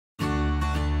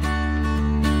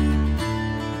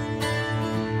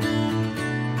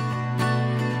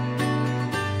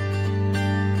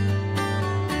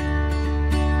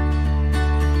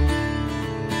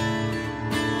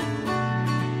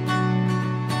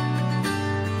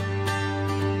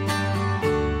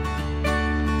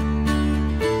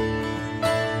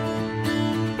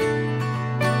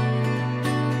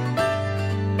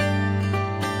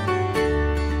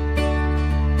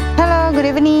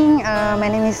My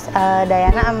name is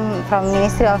Diana. I'm from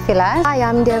Ministry of Villas. Hi,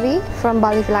 I'm Dewi from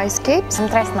Bali Villa Escapes. I'm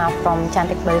Tresna from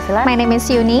Cantik Bali Villa. My name is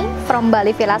Yuni from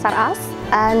Bali Villa Saras.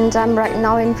 And I'm right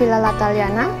now in Villa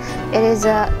Lataliana. It is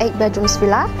a 8 bedrooms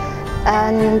villa,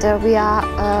 and we are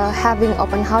having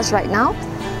open house right now.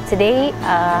 Today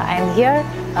I'm here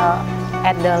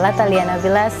at the Lataliana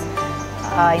Villas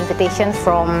invitation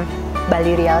from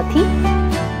Bali Realty.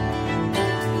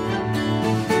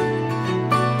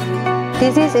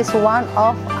 This is one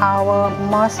of our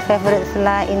most favorite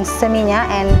villa in Seminyak,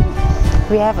 and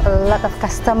we have a lot of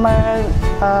customers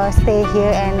stay here,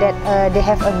 and that they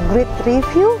have a great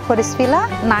review for this villa.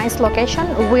 Nice location,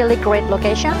 really great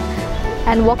location,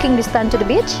 and walking distance to the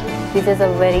beach. This is a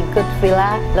very good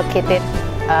villa located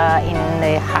in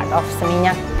the heart of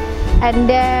Seminyak. And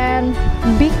then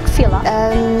big villa.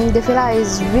 The villa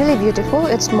is really beautiful.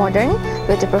 It's modern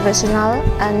with a professional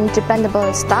and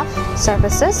dependable staff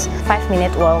services.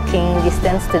 5-minute walking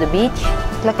distance to the beach.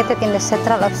 Located in the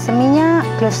central of Seminyak,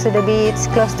 close to the beach,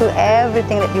 close to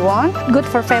everything that you want. Good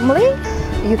for family.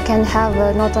 You can have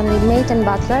not only maid and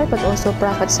butler but also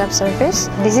private self-service.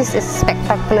 This is a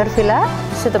spectacular villa,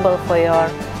 Suitable for your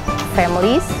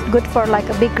families. Good for like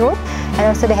a big group. and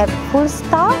also they have full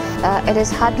staff. It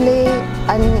is hardly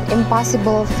an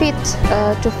impossible feat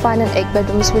to find an 8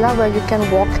 bedrooms villa where you can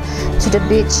walk to the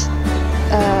beach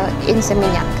in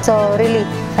Seminyak. So really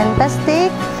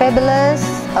fantastic, fabulous,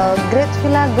 great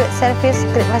villa, great service,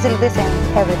 great facilities, and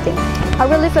everything. I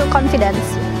really feel confident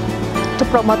to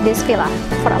promote this villa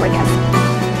for our guests.